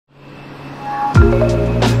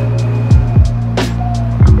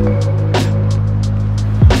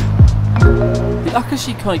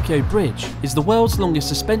Kaikyo Bridge is the world's longest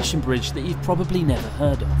suspension bridge that you've probably never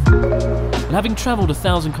heard of. And having travelled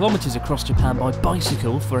 1,000 kilometres across Japan by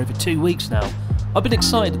bicycle for over 2 weeks now, I've been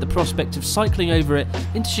excited at the prospect of cycling over it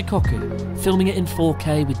into Shikoku, filming it in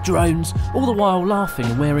 4K with drones, all the while laughing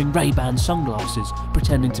and wearing Ray-Ban sunglasses,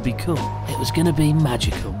 pretending to be cool. It was going to be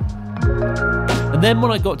magical. And then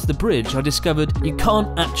when I got to the bridge, I discovered you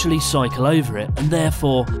can't actually cycle over it, and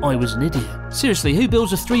therefore I was an idiot. Seriously, who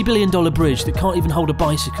builds a $3 billion bridge that can't even hold a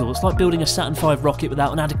bicycle? It's like building a Saturn V rocket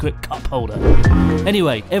without an adequate cup holder.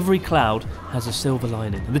 Anyway, every cloud has a silver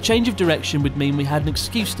lining, and the change of direction would mean we had an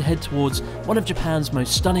excuse to head towards one of Japan's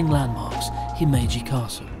most stunning landmarks, Himeji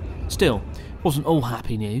Castle. Still, wasn't all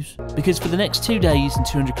happy news, because for the next 2 days and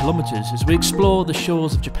 200 kilometres as we explore the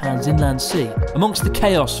shores of Japan's inland sea, amongst the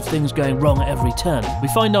chaos of things going wrong at every turn, we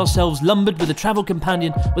find ourselves lumbered with a travel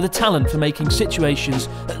companion with a talent for making situations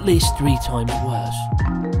at least 3 times worse.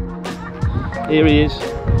 Here he is,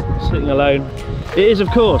 sitting alone. It is, of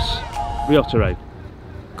course, Ryotaro.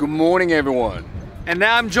 Good morning, everyone. And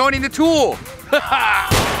now I'm joining the tour.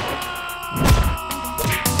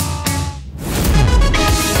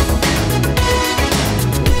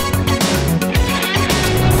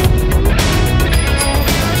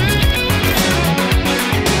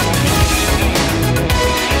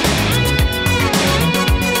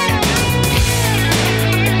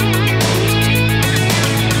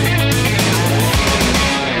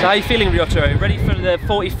 So how are you feeling, Ryotaro? Ready for the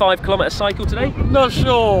 45-kilometre cycle today? Not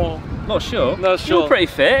sure. Not sure? Not sure. You're pretty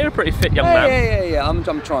fit. You're a pretty fit young man. Yeah. I'm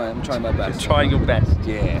trying my best. You're trying your best.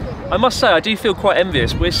 Yeah. I must say, I do feel quite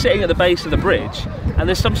envious. We're sitting at the base of the bridge, and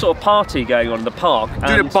there's some sort of party going on in the park.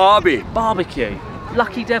 Do the barbie. Barbecue.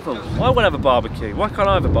 Lucky devils. I want to have a barbecue. Why can't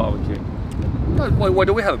I have a barbecue? No, why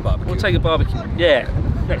do we have a barbecue? We'll take a barbecue. Yeah.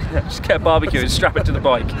 Just get a barbecue and strap it to the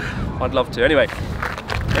bike. I'd love to. Anyway,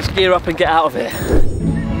 let's gear up and get out of here.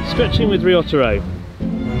 Stretching with Ryotaro.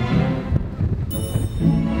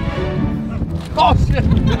 Oh shit!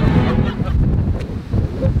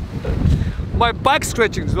 My bike's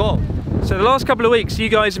stretching as well. So the last couple of weeks you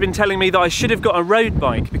guys have been telling me that I should have got a road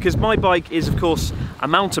bike, because my bike is of course a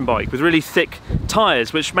mountain bike with really thick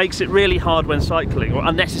tyres, which makes it really hard when cycling, or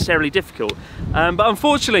unnecessarily difficult. But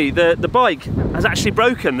unfortunately the bike has actually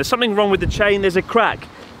broken. There's something wrong with the chain. There's a crack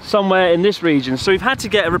somewhere in this region, so we've had to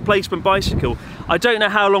get a replacement bicycle. I don't know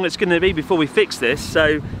how long it's going to be before we fix this,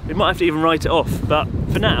 so we might have to even write it off, but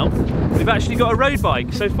for now we've actually got a road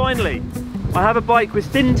bike. So finally I have a bike with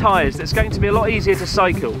thin tyres that's going to be a lot easier to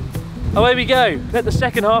cycle. Away we go. Let the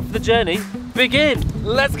second half of the journey begin.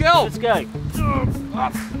 Let's go. Let's go.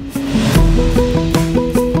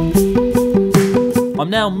 I'm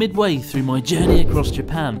now midway through my journey across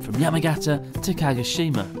Japan from Yamagata to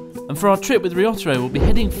Kagoshima. And for our trip with Ryotaro, we'll be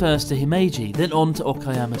heading first to Himeji, then on to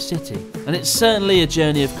Okayama City. And it's certainly a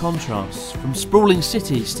journey of contrasts, from sprawling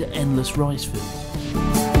cities to endless rice fields.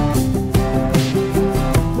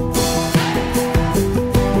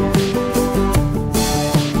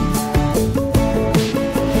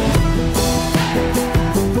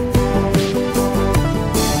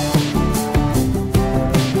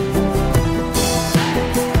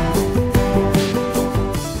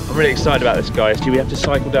 I'm really excited about this, guys. We have to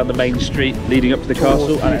cycle down the main street leading up to the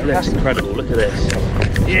castle, and it looks incredible. Look at this.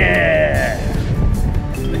 Yeah!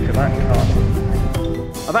 Look at that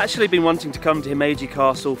castle. I've actually been wanting to come to Himeji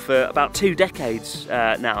Castle for about 2 decades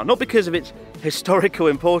now. Not because of its historical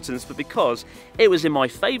importance, but because it was in my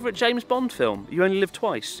favourite James Bond film, You Only Live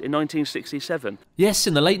Twice, in 1967. Yes,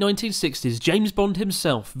 in the late 1960s, James Bond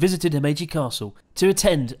himself visited Himeji Castle to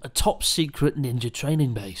attend a top-secret ninja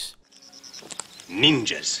training base.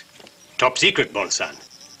 Ninjas. Top secret, Bond-san.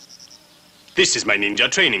 This is my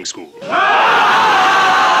ninja training school.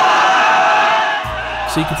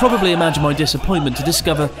 So you can probably imagine my disappointment to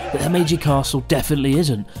discover that Himeji Castle definitely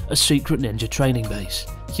isn't a secret ninja training base.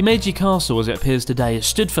 Himeji Castle, as it appears today, has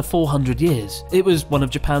stood for 400 years. It was one of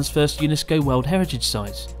Japan's first UNESCO World Heritage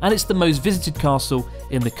Sites, and it's the most visited castle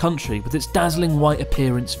in the country, with its dazzling white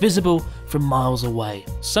appearance visible from miles away.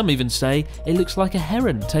 Some even say it looks like a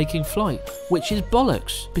heron taking flight, which is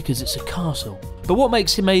bollocks, because it's a castle. But what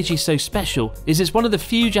makes Himeji so special is it's one of the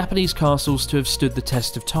few Japanese castles to have stood the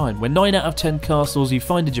test of time, where 9 out of 10 castles you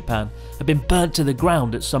find in Japan have been burnt to the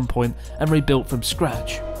ground at some point and rebuilt from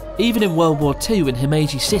scratch. Even in World War II, when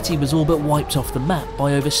Himeji City was all but wiped off the map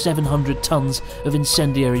by over 700 tons of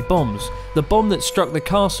incendiary bombs, the bomb that struck the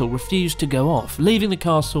castle refused to go off, leaving the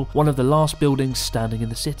castle one of the last buildings standing in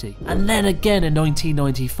the city. And then again in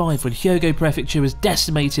 1995, when Hyogo Prefecture was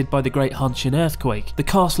decimated by the Great Hanshin earthquake, the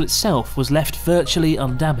castle itself was left virtually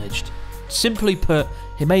undamaged. Simply put,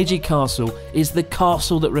 Himeji Castle is the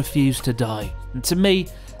castle that refused to die. And to me,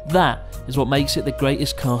 that is what makes it the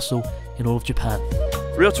greatest castle in all of Japan.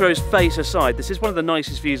 Ryotaro's face aside, this is one of the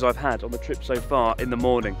nicest views I've had on the trip so far in the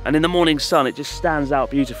morning. And in the morning sun, it just stands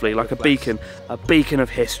out beautifully like a beacon of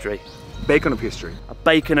history. Bacon of history. A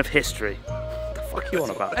beacon of history. What the fuck are you on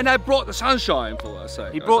about? And I brought the sunshine for us.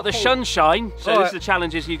 You brought the sunshine. So this is the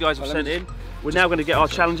challenges you guys have sent in. We're now going to get our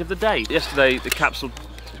challenge of the day. Yesterday, the capsule.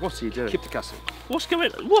 What's he doing? Keep the castle. What's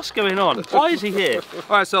going on? Why is he here?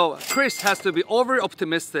 Alright, so Chris has to be over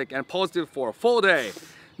optimistic and positive for a full day.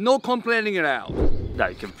 No complaining allowed.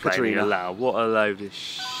 No complaining allowed. What a load of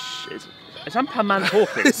shit. Is that man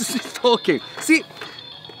talking? He's talking. See,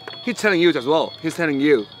 he's telling you as well. He's telling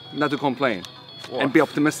you not to complain and be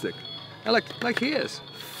optimistic. And like he is.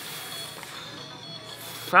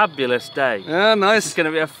 Fabulous day. Yeah, nice. It's going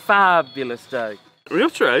to be a fabulous day.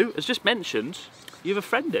 Ryotaro has just mentioned you have a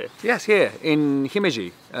friend here. Yes, here in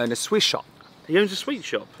Himeji, in a sweet shop. He owns a sweet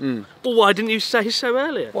shop? Well, why didn't you say so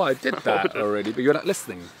earlier? Well, I did that already, but you're not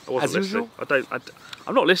listening. I wasn't listening.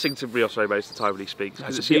 I'm not listening to Ryotaro most of the time when he speaks,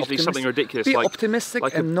 because it's usually something ridiculous. Be optimistic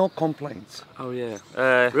and no complaints. Oh yeah.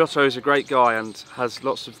 Ryotaro is a great guy and has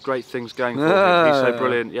lots of great things going for him. He's so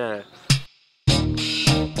brilliant, yeah.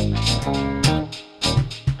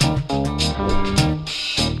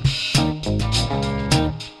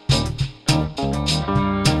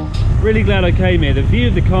 Really glad I came here. The view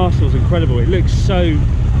of the castle is incredible. It looks so...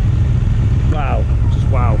 wow, just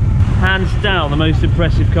wow. Hands down the most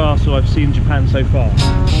impressive castle I've seen in Japan so far.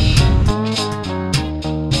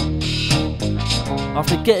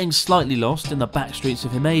 After getting slightly lost in the back streets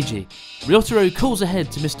of Himeji, Ryotaro calls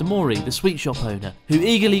ahead to Mr. Mori, the sweet shop owner, who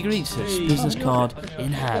eagerly greets us, business card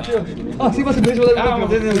in hand.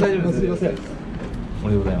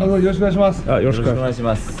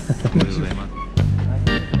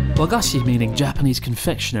 Wagashi, meaning Japanese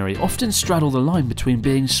confectionery, often straddle the line between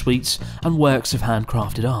being sweets and works of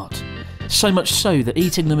handcrafted art. So much so that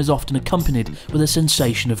eating them is often accompanied with a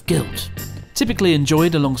sensation of guilt. Typically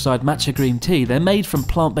enjoyed alongside matcha green tea, they're made from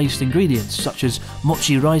plant-based ingredients such as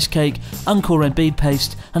mochi rice cake, uncle red bead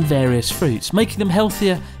paste and various fruits, making them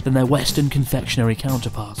healthier than their Western confectionery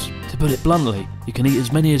counterparts. To put it bluntly, you can eat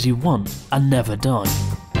as many as you want and never die.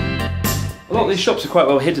 A lot of these shops are quite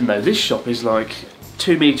well hidden though. This shop is like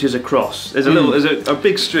 2 meters across. There's a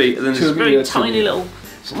big street, and then there's a very tiny little.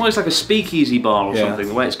 It's almost like a speakeasy bar or something.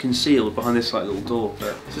 The way it's concealed behind this like little door.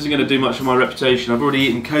 Yeah. This isn't going to do much for my reputation. I've already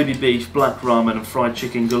eaten Kobe beef, black ramen, and fried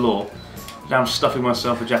chicken galore. Now I'm stuffing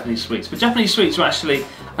myself with Japanese sweets. But Japanese sweets are actually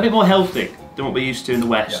a bit more healthy than what we're used to in the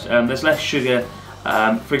West. Yeah. There's less sugar.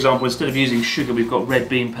 For example, instead of using sugar, we've got red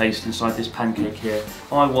bean paste inside this pancake here.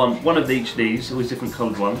 I want one of each of these, always different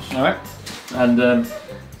coloured ones. All right. And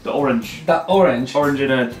the orange. That orange? Orange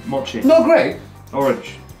in a mochi. No grape?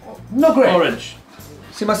 Orange. No grape? Orange.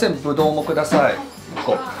 すいません、ぶどうもください。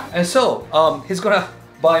And so, he's gonna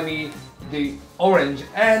buy me the orange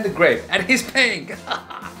and the grape, and he's paying.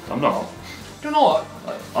 I'm not. You're not?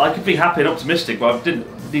 I could be happy and optimistic, but I didn't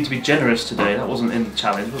need to be generous today. That wasn't in the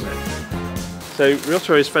challenge, was it? So,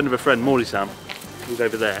 Ryotaro is a friend of a friend, Mori-san, who's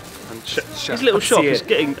over there. And his little shop is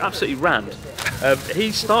getting absolutely rammed. He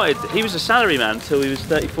was a salaryman until he was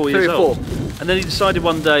 34 years old. And then he decided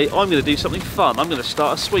one day, I'm going to do something fun. I'm going to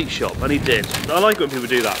start a sweet shop. And he did. I like it when people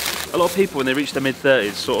do that. A lot of people, when they reach their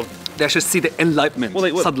mid-30s, sort of... They should see the enlightenment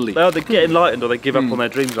suddenly. They either get enlightened or they give up on their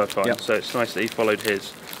dreams, I find. Yep. So it's nice that he followed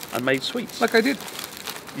his and made sweets. Like I did.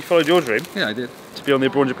 You followed your dream? Yeah, I did. To be on the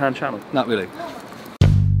Abroad Japan channel? Not really.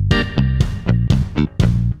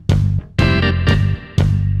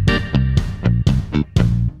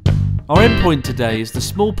 Our endpoint today is the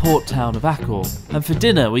small port town of Akko, and for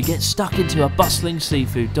dinner we get stuck into a bustling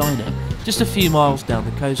seafood diner just a few miles down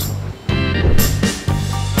the coastline.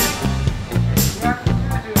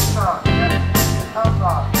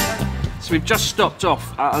 So we've just stopped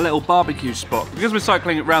off at a little barbecue spot. Because we're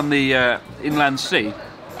cycling around the inland sea,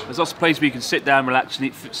 there's lots of places where you can sit down, relax and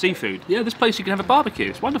eat seafood. Yeah, this place you can have a barbecue,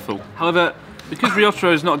 it's wonderful. However, because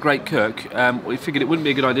Ryotaro is not a great cook, we figured it wouldn't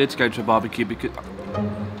be a good idea to go to a barbecue because...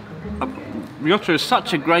 Ryotaro is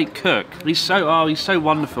such a great cook. He's so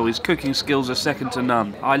wonderful. His cooking skills are second to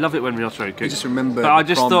none. I love it when Ryotaro cooks. You just remember. But I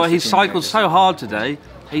just thought he cycled so hard today.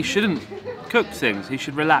 He shouldn't cook things. He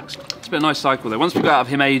should relax. It's been a nice cycle though. Once we got out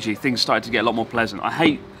of Himeji, things started to get a lot more pleasant. I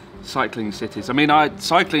hate cycling in cities. I mean,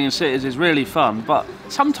 cycling in cities is really fun, but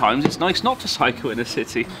sometimes it's nice not to cycle in a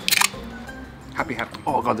city. Happy.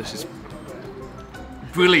 Oh god, this is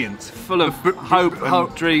brilliant. Full of hope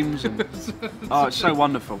and dreams. And, oh, it's so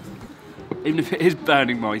wonderful. Even if it is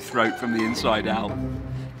burning my throat from the inside out.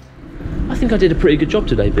 I think I did a pretty good job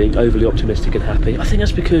today being overly optimistic and happy. I think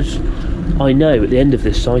that's because I know at the end of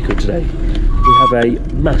this cycle today we have a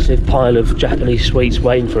massive pile of Japanese sweets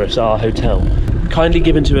waiting for us at our hotel. Kindly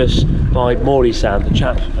given to us by Mori-san, the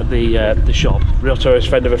chap at the shop. Ryotaro's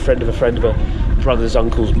friend of a friend of a friend of a brother's,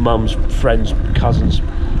 uncle's, mum's, friend's, cousin's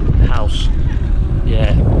house.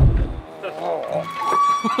 Yeah.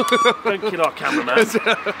 Don't kill our cameraman.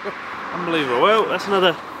 Unbelievable. Well, that's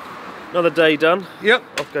another day done. Yep.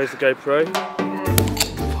 Off goes the GoPro.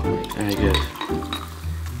 Very good.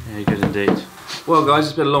 Very good indeed. Well guys,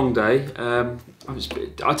 it's been a long day.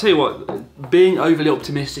 I'll tell you what, being overly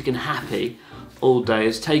optimistic and happy all day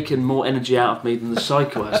has taken more energy out of me than the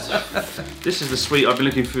cycle has. This is the sweet I've been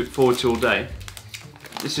looking forward to all day.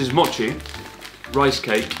 This is mochi, rice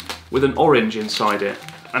cake, with an orange inside it.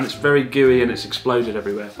 And it's very gooey and it's exploded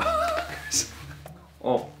everywhere.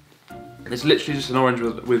 Oh, it's literally just an orange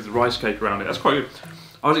with rice cake around it. That's quite good.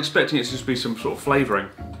 I was expecting it to just be some sort of flavouring,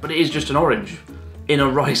 but it is just an orange in a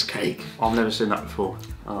rice cake. I've never seen that before.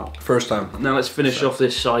 Oh. First time. Now let's finish off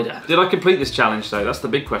this cider. Did I complete this challenge though? That's the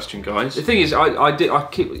big question, guys. The thing is,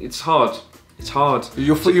 it's hard. It's hard.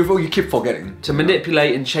 You keep forgetting. To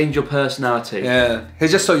manipulate and change your personality. Yeah,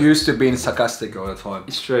 he's just so used to being sarcastic all the time.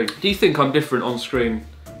 It's true. Do you think I'm different on screen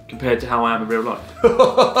compared to how I am in real life?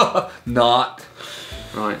 Not.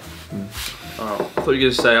 Right. Oh, I thought you were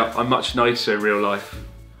going to say I'm much nicer in real life.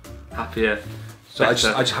 Happier. So I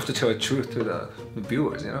just have to tell the truth to the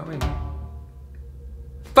viewers, you know what I mean?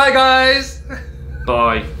 Bye guys!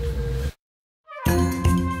 Bye.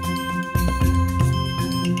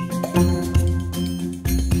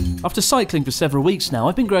 After cycling for several weeks now,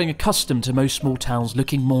 I've been growing accustomed to most small towns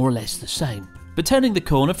looking more or less the same. But turning the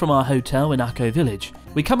corner from our hotel in Akko village,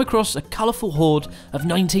 we come across a colourful hoard of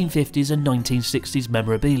 1950s and 1960s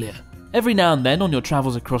memorabilia. Every now and then on your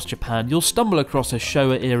travels across Japan, you'll stumble across a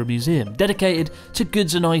Showa-era museum dedicated to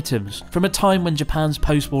goods and items from a time when Japan's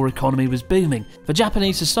post-war economy was booming. For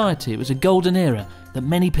Japanese society, it was a golden era that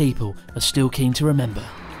many people are still keen to remember.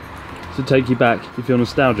 To take you back, you feel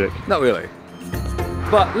nostalgic? Not really.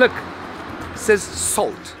 But look, it says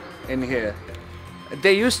salt in here.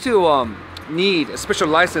 They used to need a special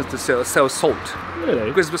license to sell salt. Really?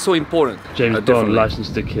 Because it was so important. James Bond, license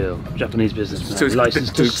to kill. Japanese businessman. So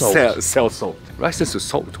license to salt. Sell salt. License to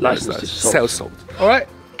salt. License to salt. Sell salt. Alright.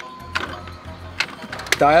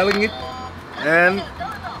 Dialing it. And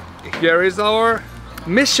here is our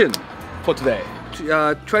mission for today.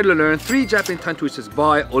 Try to learn 3 Japanese tongue twisters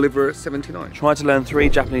by Oliver79. Try to learn 3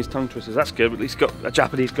 Japanese tongue twisters. That's good. At least got a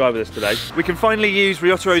Japanese guy with us today. We can finally use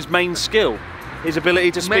Ryotaro's main skill. His ability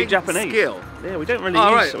to speak Japanese. Skill. Yeah, we don't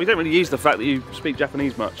really use the fact that you speak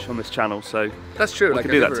Japanese much on this channel, so that's true. We can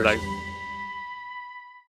do that today.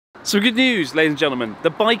 So good news, ladies and gentlemen. The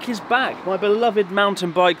bike is back. My beloved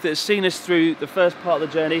mountain bike that has seen us through the first part of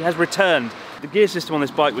the journey has returned. The gear system on this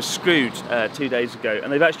bike was screwed 2 days ago,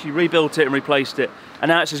 and they've actually rebuilt it and replaced it, and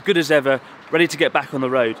now it's as good as ever, ready to get back on the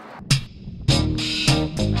road.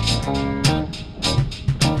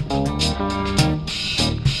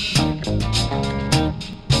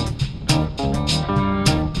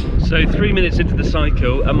 So 3 minutes into the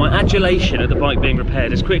cycle, and my adulation at the bike being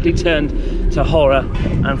repaired has quickly turned to horror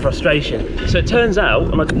and frustration. So it turns out,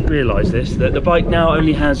 and I didn't realise this, that the bike now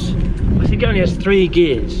only has, I think it only has 3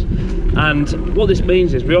 gears. And what this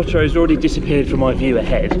means is Ryotaro's already disappeared from my view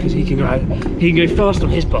ahead, because he can go fast on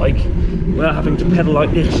his bike without having to pedal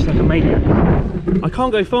like this, like a maniac. I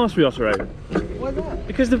can't go fast, Ryotaro. Why not?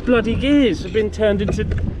 Because the bloody gears have been turned into...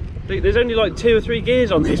 There's only like 2 or 3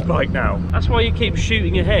 gears on this bike now. That's why you keep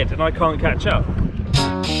shooting ahead and I can't catch up.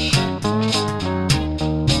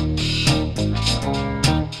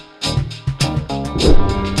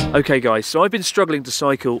 Okay guys, so I've been struggling to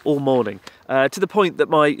cycle all morning, to the point that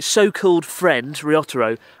my so-called friend,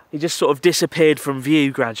 Ryotaro, he just sort of disappeared from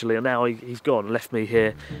view gradually, and now he's gone and left me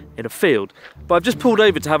here in a field. But I've just pulled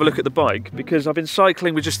over to have a look at the bike because I've been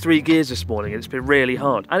cycling with just 3 gears this morning and it's been really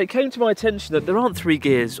hard. And it came to my attention that there aren't 3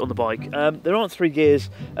 gears on the bike. There aren't 3 gears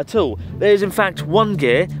at all. There's in fact 1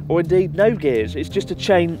 gear, or indeed no gears. It's just a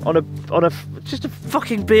chain on just a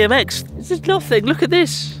fucking BMX. It's just nothing. Look at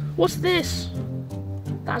this. What's this?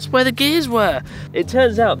 That's where the gears were. It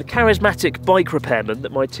turns out the charismatic bike repairman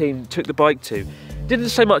that my team took the bike to didn't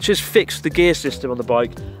so much as fix the gear system on the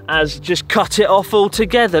bike as just cut it off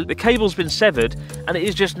altogether. The cable's been severed and it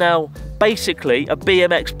is just now basically a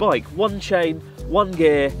BMX bike. 1 chain, 1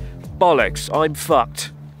 gear, bollocks, I'm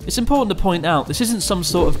fucked. It's important to point out this isn't some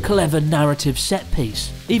sort of clever narrative set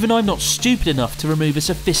piece. Even I'm not stupid enough to remove a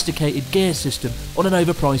sophisticated gear system on an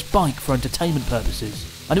overpriced bike for entertainment purposes.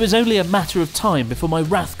 And it was only a matter of time before my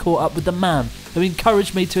wrath caught up with the man who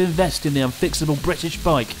encouraged me to invest in the unfixable British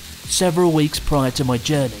bike several weeks prior to my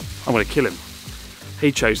journey. I'm going to kill him.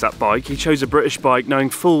 He chose that bike. He chose a British bike knowing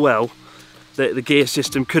full well that the gear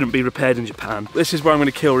system couldn't be repaired in Japan. This is where I'm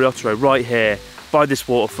going to kill Ryotaro, right here, by this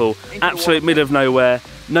waterfall. Absolute middle of nowhere.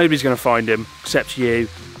 Nobody's going to find him except you,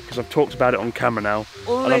 because I've talked about it on camera now.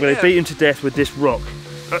 And I'm going to beat him to death with this rock.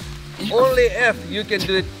 Only if you can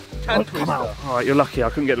do it tongue twister. Alright, you're lucky I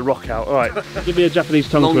couldn't get the rock out. Alright, give me a Japanese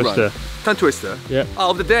tongue Long twister. run. Tongue twister? Yeah.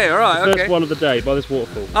 Oh, of the day, alright, okay. First one of the day, by this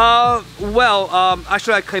waterfall.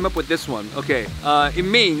 Actually I came up with this one. Okay, it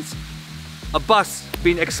means a bus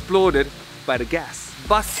being exploded by the gas.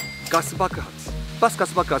 Bus gas bakatsu. Bus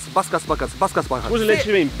gas bakatsu. Bus gas bakatsu. Bus gas bakatsu. What does it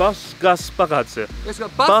literally mean? Bus gas bakatsu. It's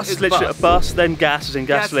got Bus is literally bus. a bus, then gas as in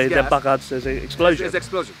gasoline, gas. then bakatsu as in explosion. It's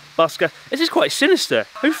explosion. Bus gas. This is quite sinister.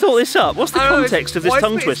 Who thought this up? What's the context of this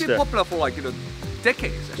tongue It's twister? been popular for like,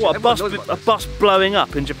 decades. Actually. What, Everyone knows a about bus blowing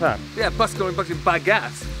up in Japan? this. Yeah, bus going back by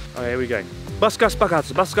gas. Oh, here we go. Bus gas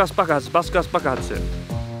bakatsu, bus gas bakatsu, bus gas bakatsu.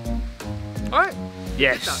 Alright.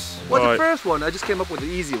 Yes. Well, All the right. first one, I just came up with the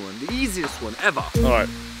easy one. The easiest one ever. Alright,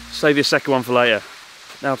 save your second one for later.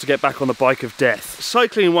 Now to get back on the bike of death.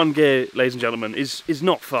 Cycling in one gear, ladies and gentlemen, is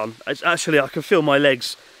not fun. It's actually, I can feel my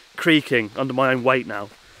legs creaking under my own weight now,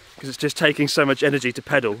 because it's just taking so much energy to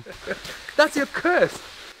pedal. That's your curse.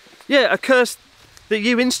 Yeah, a curse that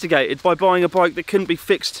you instigated by buying a bike that couldn't be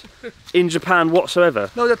fixed in Japan whatsoever.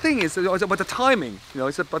 No, the thing is, it's about the timing.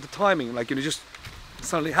 It's about the timing. Like, just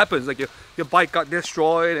suddenly happens. Like your bike got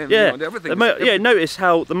destroyed and Yeah, everything. yeah. Notice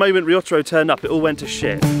how the moment Ryotaro turned up, it all went to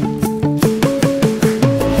shit.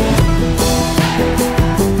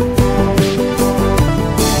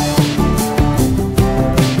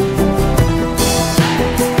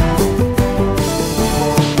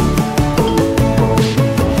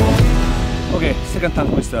 Okay, second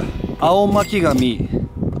tongue twister. 青巻紙、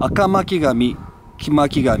赤巻紙、黄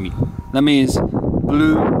巻紙. That means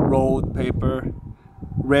blue rolled paper,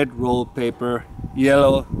 red rolled paper,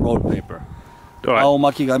 yellow rolled paper. All right. 青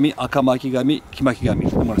巻紙、赤巻紙、黄巻紙. I'm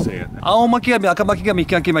gonna say it. 青巻紙、赤巻紙、黄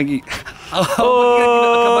巻紙. 青巻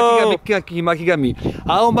紙、赤巻紙、黄巻紙.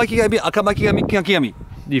 青巻紙、赤巻紙、黄巻紙.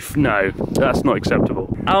 No, that's not acceptable.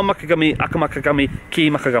 Aomakagami, akamakagami,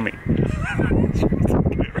 kimakagami.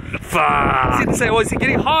 Fuck! It's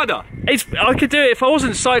getting harder. I could do it if I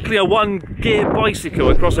wasn't cycling a one-gear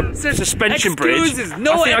bicycle across a suspension bridge.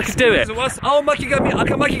 No, I think I could do it. 青巻紙、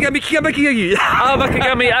赤巻紙、黄巻紙.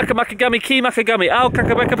 Aomakagami, akamakagami, kimakagami,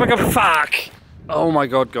 aokakabakabaka. Fuck! Oh my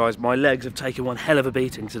god, guys, my legs have taken one hell of a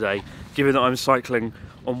beating today, given that I'm cycling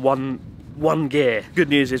on one gear. Good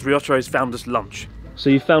news is Ryotaro's found us lunch. So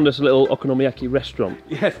you found us a little okonomiyaki restaurant.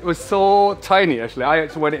 Yes, it was so tiny actually. I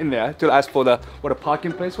actually went in there to ask for what a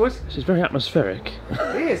parking place was. This is very atmospheric.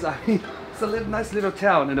 It is. I mean, it's a nice little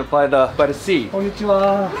town, by the sea.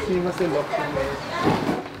 Konnichiwa.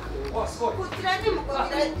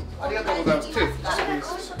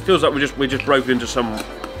 Feels like we just broke into some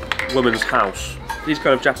woman's house. These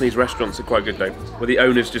kind of Japanese restaurants are quite good though, where the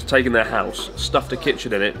owner's just taken their house, stuffed a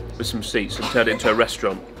kitchen in it with some seats and turned it into a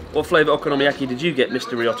restaurant. What flavour okonomiyaki did you get,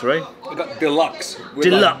 Mr. Ryotaro? I got deluxe.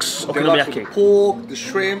 Deluxe okonomiyaki. Deluxe pork, the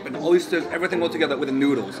shrimp, and oysters, everything all together with the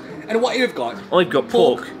noodles. And what you've got? I've got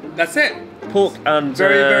pork. That's it. Pork and...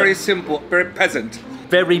 Very simple, very peasant.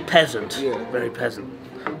 Very peasant. Yeah. Very peasant.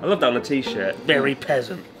 I love that on a t-shirt. Very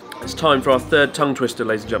peasant. It's time for our third tongue twister,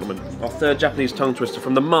 ladies and gentlemen. Our third Japanese tongue twister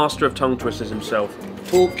from the master of tongue twisters himself.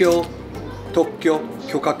 Tokyo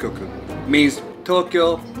Kyokakyoku means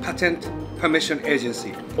Tokyo Patent Permission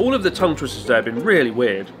Agency. All of the tongue twisters there have been really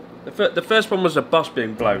weird. The first one was a bus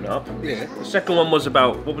being blown up. Yeah. The second one was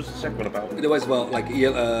about... What was the second one about? It was about like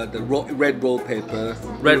red roll paper.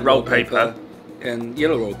 Red roll paper. And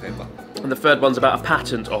yellow roll paper. And the third one's about a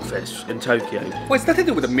patent office in Tokyo. Well, it's nothing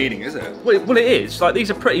to do with the meaning, is it? Well, it is. Like, these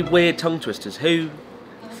are pretty weird tongue twisters. Who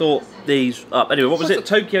thought these up? Anyway, what was it?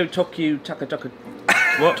 Tokyo, Taka.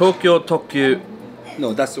 What? Tokyo.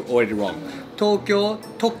 No, that's already wrong. Tokyo.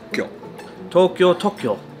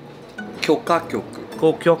 Kyokakyoku.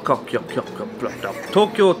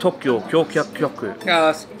 Kyokakyoku. Yeah,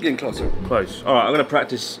 it's getting closer. Close. Alright, I'm going to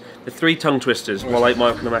practice the 3 tongue twisters while I eat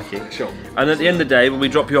my okonomiyaki. Sure. And at the end of the day, when we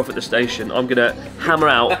drop you off at the station, I'm going to hammer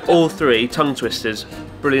out all 3 tongue twisters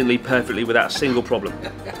brilliantly, perfectly, without a single problem.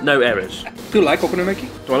 No errors. Do you like okonomiyaki?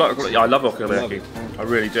 Do I like okonomiyaki? Yeah, I love okonomiyaki. I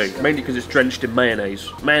really do. Mainly because it's drenched in mayonnaise.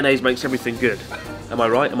 Mayonnaise makes everything good. Am I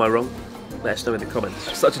right? Am I wrong? Let us know in the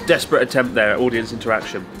comments. Such a desperate attempt there at audience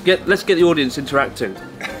interaction. Let's get the audience interacting.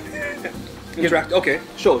 Interact. Okay.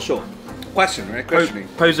 Sure. Question, right? Questioning.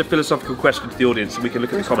 Pose a philosophical question to the audience and we can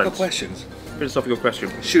look at the comments. Questions. Philosophical question.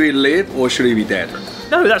 Should we live or should we be dead?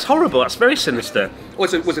 No, that's horrible. That's very sinister.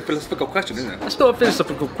 Well, it was a philosophical question, isn't it? That's not a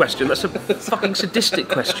philosophical question. That's a fucking sadistic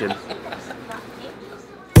question.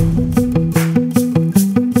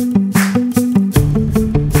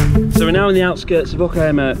 we're now in the outskirts of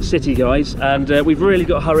Okayama city, guys, and we've really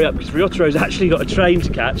got to hurry up because Ryotaro's actually got a train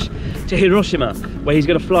to catch to Hiroshima, where he's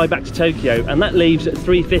going to fly back to Tokyo, and that leaves at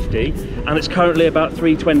 3:50, and it's currently about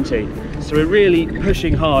 3:20. So we're really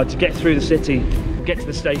pushing hard to get through the city, get to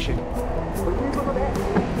the station.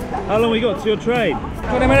 How long we got to your train?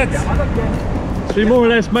 20 minutes. So we more or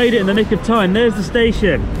less made it in the nick of time. There's the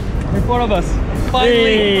station. In front of us. Finally.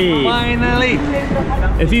 Hey. Finally.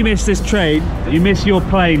 If you miss this train, you miss your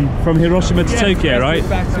plane from Hiroshima to Tokyo, right?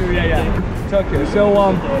 Back to Tokyo. So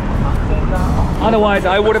otherwise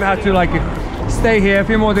I would have had to like stay here a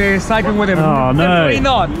few more days cycling with him. Oh no. Definitely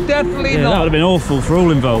not. Definitely Yeah, not. that would have been awful for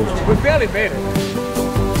all involved. We barely made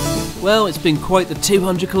it. Well, it's been quite the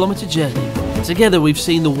 200-kilometre journey. Together we've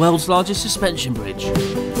seen the world's largest suspension bridge,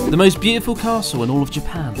 the most beautiful castle in all of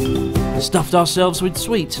Japan, stuffed ourselves with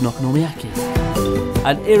sweets and okonomiyaki,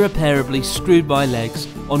 and irreparably screwed my legs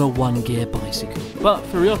on a one-gear bicycle. But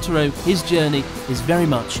for Ryotaro, his journey is very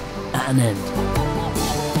much at an end.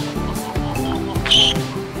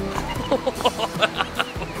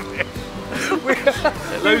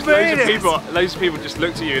 Loads of people just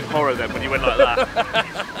looked at you in horror then when you went like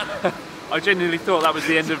that. I genuinely thought that was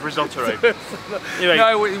the end of Ryotaro. Anyway,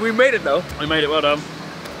 No, we made it though. we made it, well done.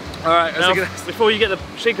 Alright, Now, before you get the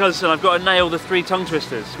Shinkansen, I've got to nail the 3 tongue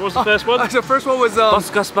twisters. What was the first one? the first one was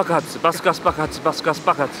Baskas bakatsu, baskas bakatsu, baskas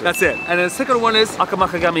bakatsu. that's it. And the second one is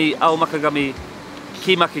Akamakagami, aomakagami,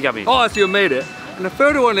 kimakigami. oh, so you made it. And the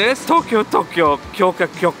third one is Tokyo, Tokyo, kyoka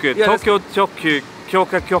kyoku. Yeah, Tokyo, Tokyo,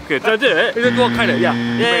 kyoka kyoku. Did I do it? well, kind of, yeah.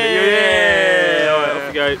 Yeah! Alright, off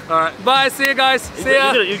we go. Alright, bye, see you guys. See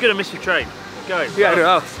ya. You're gonna miss your train. Go. Yeah, I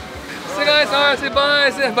know. See you guys. Alright, say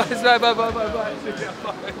bye. See ya. Bye. Bye. Bye. Bye. Bye. See ya.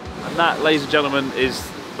 Bye. And that, ladies and gentlemen, is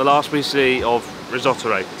the last we see of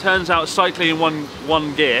Ryotaro. Turns out cycling in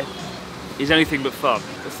one gear is anything but fun.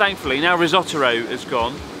 But thankfully, now Ryotaro is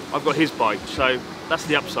gone, I've got his bike, so that's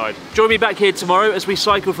the upside. Join me back here tomorrow as we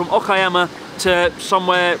cycle from Okayama to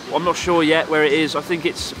somewhere, I'm not sure yet where it is, I think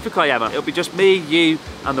it's Fukuyama. It'll be just me, you,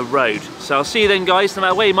 and the road. So I'll see you then, guys, no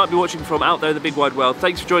matter where you might be watching from out there in the big wide world.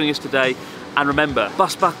 Thanks for joining us today. And remember,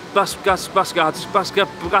 oh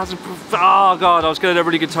god, I was going to do a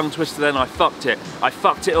really good tongue twister then, I fucked it. I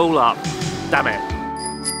fucked it all up. Damn it.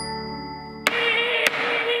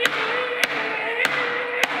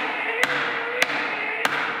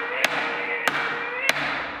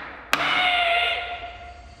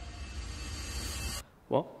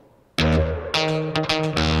 What?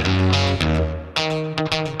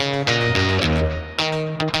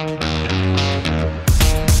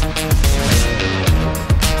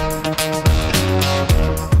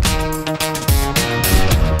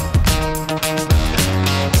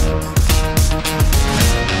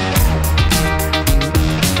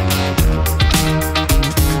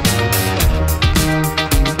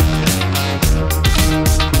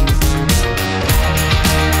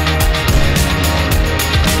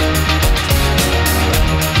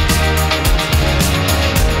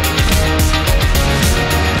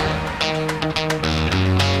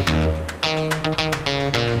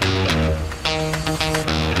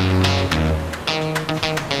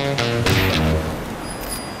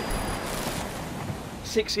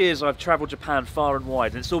 6 years I've travelled Japan far and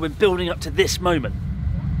wide, and it's all been building up to this moment.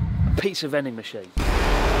 A pizza vending machine.